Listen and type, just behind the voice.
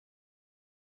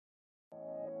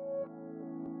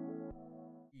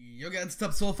Yo guys, what's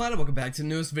up, Soul Fighter? Welcome back to the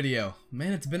newest video.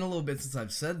 Man, it's been a little bit since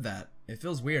I've said that. It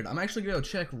feels weird. I'm actually gonna go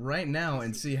check right now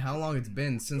and see how long it's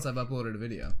been since I've uploaded a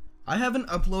video. I haven't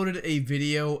uploaded a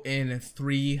video in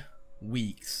 3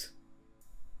 weeks.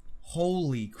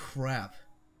 Holy crap.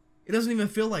 It doesn't even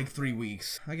feel like 3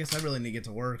 weeks. I guess I really need to get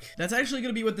to work. That's actually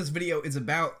gonna be what this video is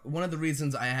about. One of the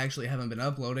reasons I actually haven't been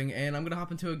uploading, and I'm gonna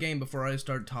hop into a game before I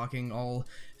start talking all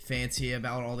fancy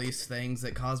about all these things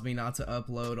that caused me not to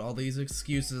upload, all these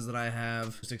excuses that I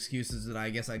have, just excuses that I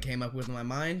guess I came up with in my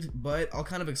mind, but I'll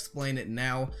kind of explain it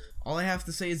now. All I have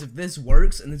to say is if this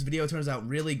works and this video turns out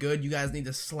really good, you guys need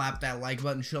to slap that like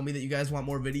button, show me that you guys want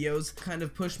more videos, kind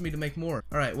of push me to make more.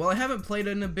 Alright, well I haven't played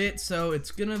it in a bit, so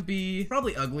it's gonna be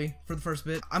probably ugly for the first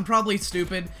bit. I'm probably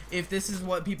stupid. If this is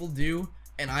what people do,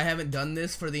 and I haven't done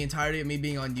this for the entirety of me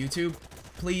being on YouTube,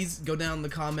 please go down in the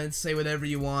comments, say whatever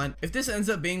you want. If this ends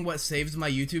up being what saves my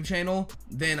YouTube channel,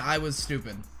 then I was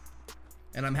stupid.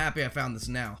 And I'm happy I found this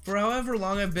now. For however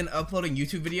long I've been uploading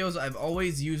YouTube videos, I've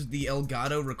always used the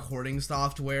Elgato recording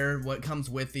software, what comes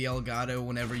with the Elgato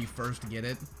whenever you first get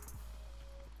it.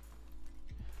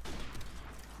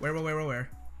 Where?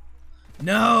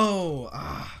 No!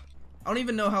 I don't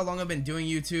even know how long I've been doing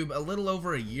YouTube, a little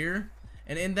over a year.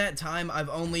 And in that time, I've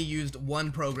only used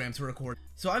one program to record.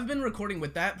 So I've been recording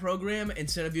with that program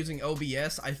instead of using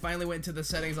OBS. I finally went to the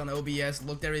settings on OBS,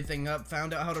 looked everything up,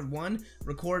 found out how to, one,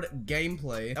 record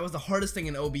gameplay. That was the hardest thing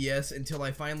in OBS until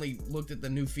I finally looked at the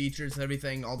new features and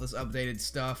everything, all this updated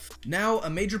stuff. Now,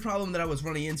 a major problem that I was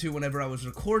running into whenever I was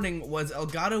recording was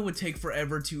Elgato would take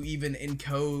forever to even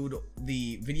encode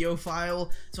the video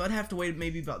file. So I'd have to wait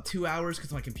maybe about 2 hours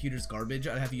because my computer's garbage.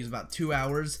 I'd have to use about 2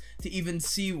 hours to even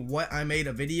see what I made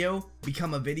a video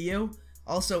become a video.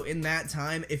 Also, in that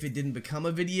time, if it didn't become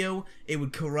a video, it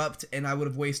would corrupt and I would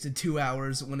have wasted 2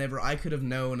 hours whenever I could have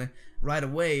known right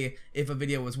away if a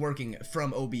video was working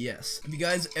from OBS. If you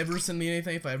guys ever send me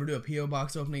anything, if I ever do a PO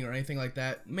box opening or anything like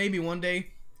that, maybe one day.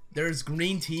 There's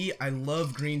green tea. I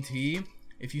love green tea.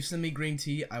 If you send me green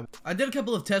tea, I did a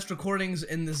couple of test recordings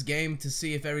in this game to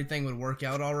see if everything would work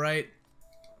out alright.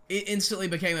 It instantly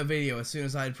became a video as soon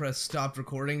as I had pressed stop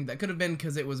recording. That could have been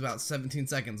because it was about 17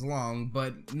 seconds long,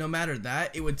 but no matter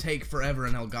that, it would take forever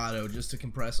in Elgato just to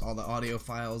compress all the audio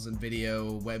files and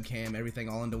video, webcam, everything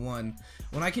all into one,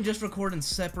 when I can just record in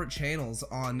separate channels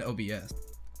on OBS.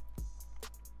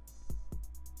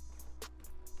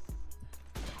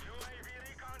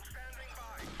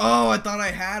 Oh, I thought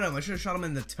I had him. I should have shot him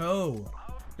in the toe.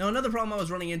 Now, another problem I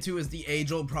was running into is the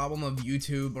age-old problem of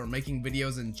YouTube or making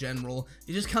videos in general.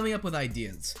 It's just coming up with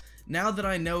ideas. Now that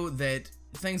I know that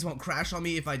things won't crash on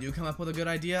me if I do come up with a good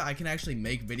idea, I can actually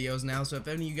make videos now. So if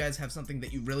any of you guys have something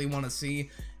that you really want to see,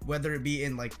 whether it be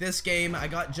in like this game, I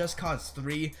got Just Cause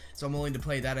 3, so I'm willing to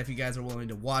play that if you guys are willing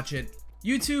to watch it.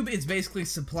 YouTube is basically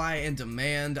supply and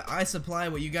demand. I supply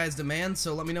what you guys demand,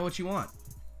 so let me know what you want.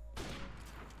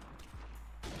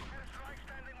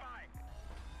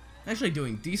 Actually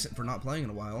doing decent for not playing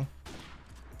in a while.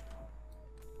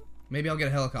 Maybe I'll get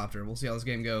a helicopter. We'll see how this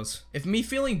game goes. If me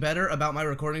feeling better about my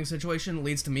recording situation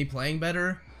leads to me playing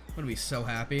better, I'm gonna be so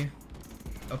happy.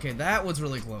 Okay, that was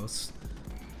really close.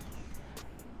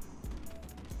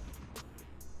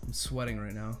 I'm sweating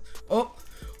right now. Oh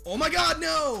my god,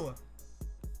 no!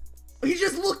 He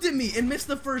just looked at me and missed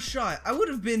the first shot. I would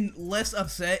have been less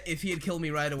upset if he had killed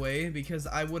me right away because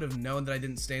I would have known that I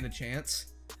didn't stand a chance.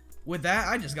 With that,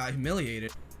 I just got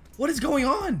humiliated. What is going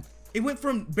on? It went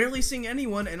from barely seeing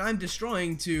anyone and I'm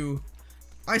destroying to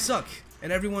I suck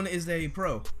and everyone is a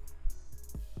pro.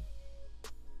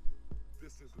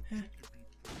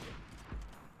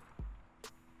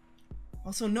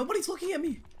 Also, nobody's looking at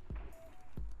me.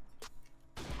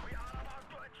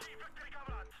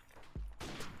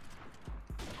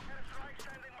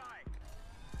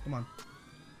 Come on.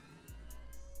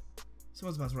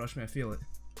 Someone's about to rush me, I feel it.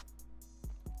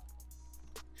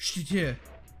 Yeah.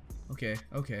 Okay.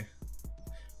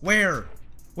 Where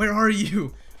are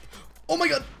you? Oh my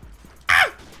god!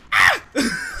 Ah!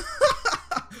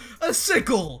 Ah! A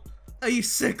sickle! A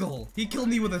sickle! He killed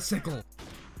me with a sickle.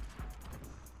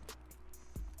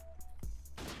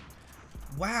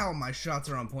 Wow, my shots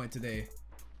are on point today.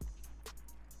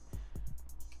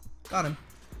 Got him.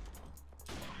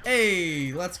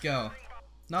 Hey, let's go.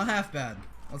 Not half bad.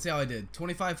 Let's see how I did.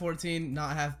 25-14,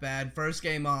 not half bad. First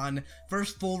game on.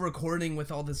 First full recording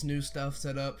with all this new stuff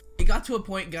set up. It got to a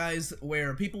point, guys,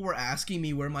 where people were asking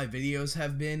me where my videos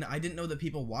have been. I didn't know that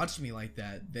people watched me like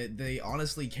that they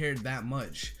honestly cared that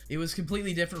much. It was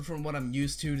completely different from what I'm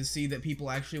used to see that people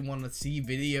actually want to see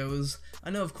videos. I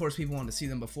know, of course, people want to see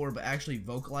them before, but actually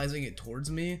vocalizing it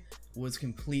towards me was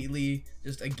completely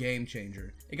just a game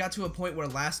changer. It got to a point where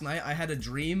last night I had a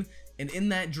dream, and in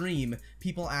that dream,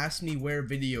 people asked me where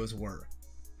videos were.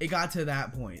 It got to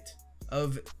that point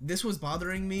of this was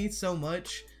bothering me so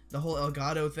much, the whole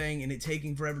Elgato thing and it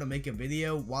taking forever to make a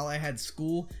video while I had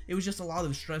school. It was just a lot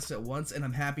of stress at once, and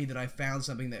I'm happy that I found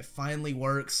something that finally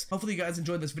works. Hopefully you guys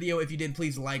enjoyed this video. If you did,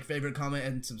 please like, favorite, comment,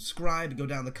 and subscribe. Go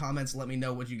down in the comments, let me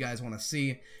know what you guys want to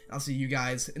see. I'll see you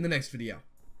guys in the next video.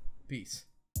 Peace.